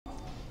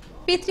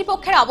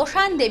পিতৃপক্ষের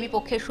অবসান,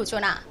 দেবীপক্ষের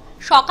সূচনা।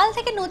 সকাল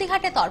থেকে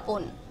নদীঘাটে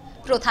তর্পণ,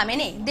 প্রথা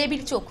মেনে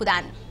দেবীর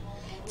চক্ষুদান।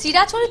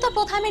 চিরাচরিত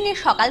প্রথা মেনে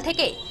সকাল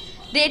থেকে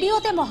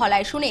রেডিওতে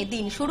মহালয় শুনে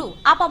দিন শুরু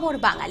আপামর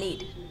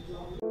বাঙালির।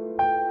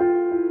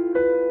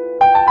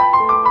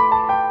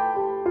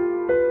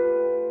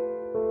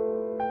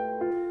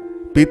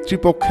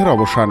 পিতৃপক্ষের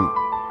অবসান,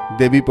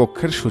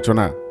 দেবীপক্ষের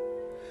সূচনা।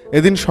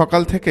 এদিন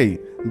সকাল থেকেই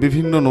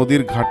বিভিন্ন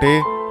নদীর ঘাটে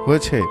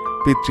হয়েছে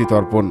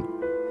পিতৃতর্পণ।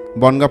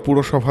 বনগাঁ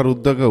পুরসভার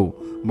উদ্যোগেও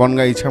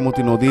বনগাঁ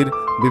ইছামতি নদীর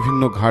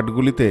বিভিন্ন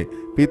ঘাটগুলিতে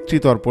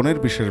পিতৃতর্পণের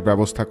বিশেষ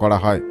ব্যবস্থা করা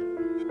হয়।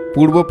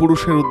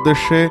 পূর্বপুরুষের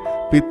উদ্দেশ্যে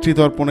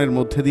পিতৃতর্পণের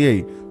মধ্যে দিয়েই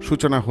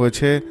সূচনা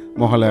হয়েছে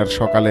মহালয়ার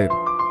সকালের।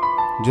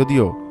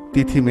 যদিও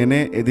তিথি মেনে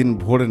এদিন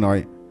ভোরে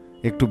নয়,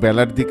 একটু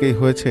বেলার দিকেই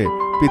হয়েছে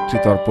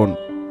পিতৃতর্পণ।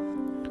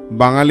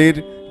 বাঙালির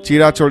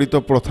চিরাচরিত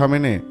প্রথা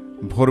মেনে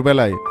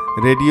ভোরবেলায়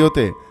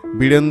রেডিওতে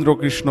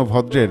বীরেন্দ্রকৃষ্ণ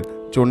ভদ্রের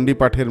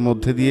চণ্ডীপাঠের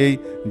মধ্যে দিয়েই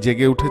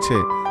জেগে উঠেছে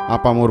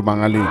আপামর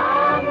বাঙালি।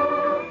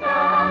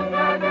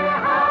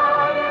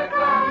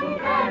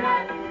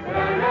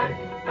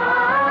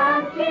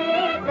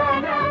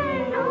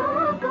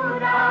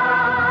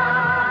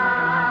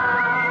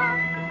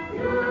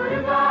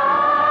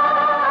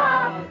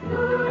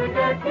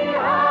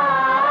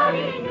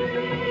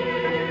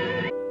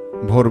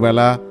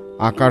 ভোরবেলা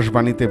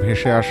আকাশবাণীতে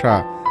ভেসে আসা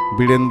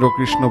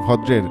বীরেন্দ্রকৃষ্ণ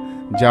ভদ্রের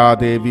যা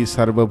দেবী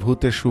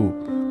সর্বভূতেষু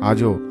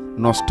আজও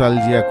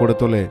নস্টালজিয়া করে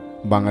তোলে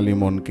বাঙালি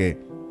মনকে।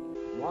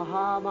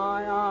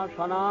 মহামায়া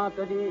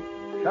সনাতনী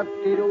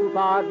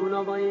শক্তিরূপা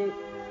গুণময়ী,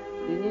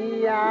 তিনি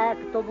এক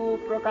তবু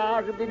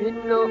প্রকাশ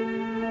বিভিন্ন,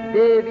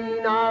 দেবী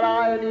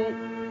নারায়ণী,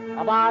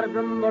 আবার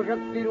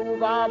ব্রহ্মশক্তি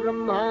রূপা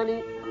ব্রহ্মাণী,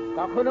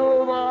 কখনো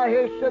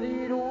মাহেশ্বরী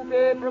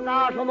রূপে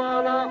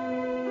প্রকাশমানা,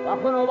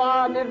 কখনো বা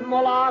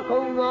নির্মলা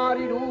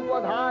কৌমারী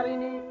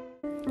রূপধারিণী।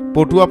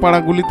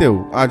 পটুয়াপাড়াগুলিতেও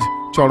আজ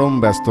চরম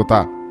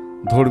ব্যস্ততা।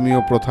 ধর্মীয়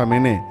প্রথা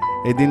মেনে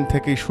এদিন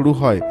থেকেই শুরু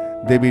হয়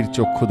দেবীর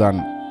চক্ষুদান।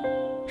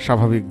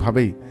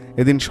 স্বাভাবিকভাবেই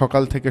এদিন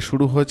সকাল থেকে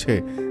শুরু হয়েছে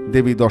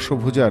দেবী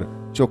দশভুজার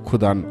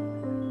চক্ষুদান।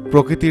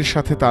 প্রকৃতির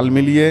সাথে তাল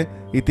মিলিয়ে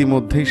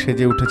ইতিমধ্যেই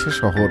সেজে উঠেছে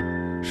শহর,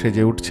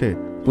 সেজে উঠছে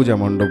পূজা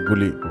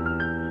মণ্ডপগুলি।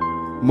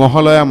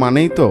 মহালয়া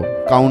মানেই তো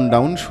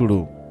কাউন্টডাউন শুরু,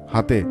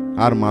 হাতে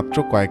আর মাত্র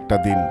কয়েকটা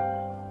দিন।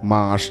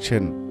 মা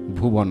আসছেন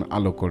ভুবন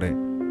আলো করে।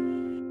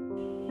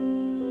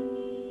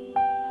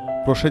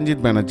 প্রসেনজিৎ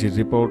ব্যানার্জির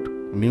রিপোর্ট,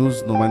 নিউজ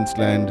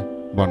নোম্যান্সল্যান্ড,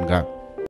 বনগাঁ।